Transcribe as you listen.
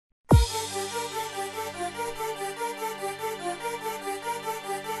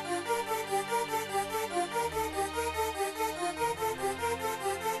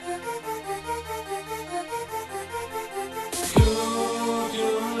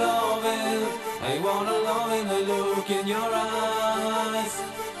I wanna love in the look in your eyes.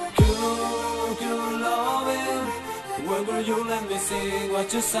 Cool, cool loving. When will you let me sing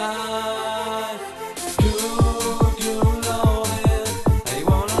what you sigh? Cool, cool loving. I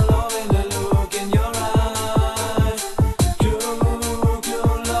wanna love in the look in your eyes. Cool,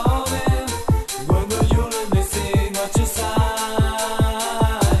 cool loving. When will you let me sing what you sigh?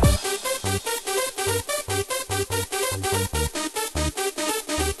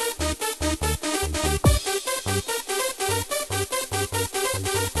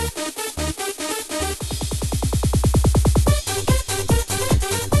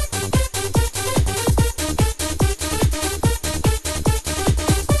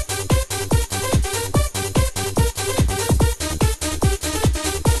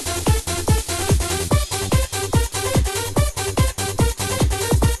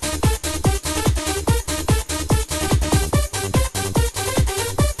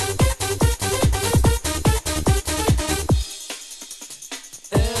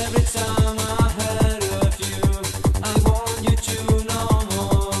 Every time I heard of you, I want you to know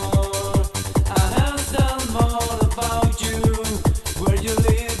more. I asked them all about you, where you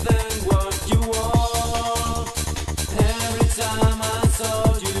live and what you want. Every time I saw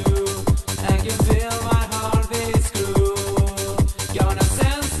you, I can feel my heart beat screw. Gonna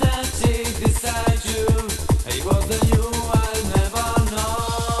sense that chick beside you, it wasn't you, I'll never know.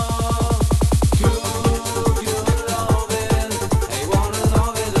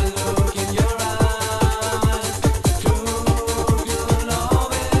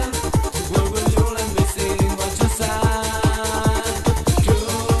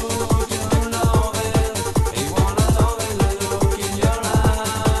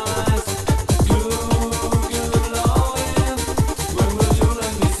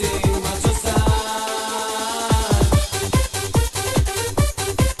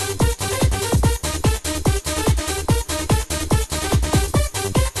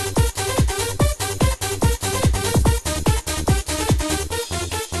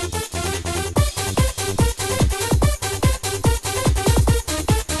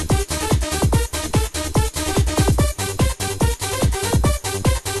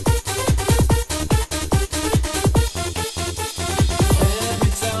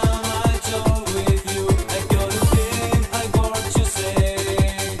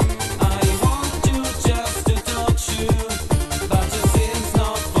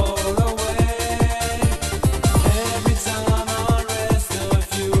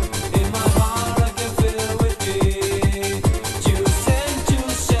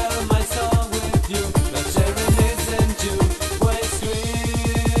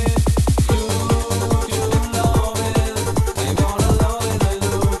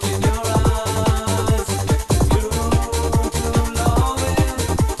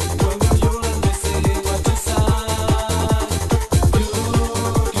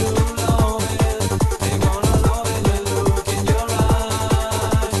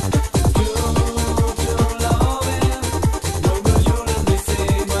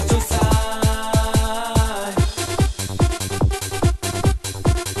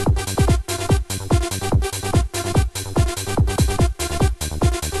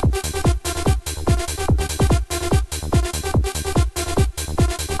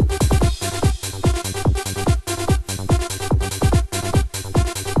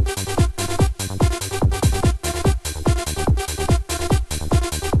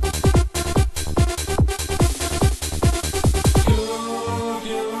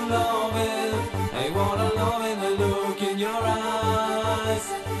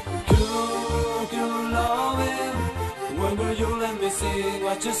 When will you let me see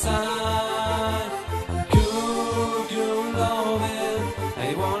what you sign? Cool, cool loving.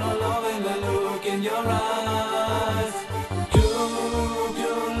 I wanna love in the look in your eyes. Cool,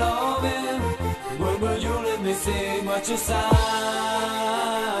 cool loving. When will you let me see what you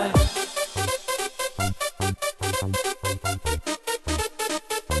sign?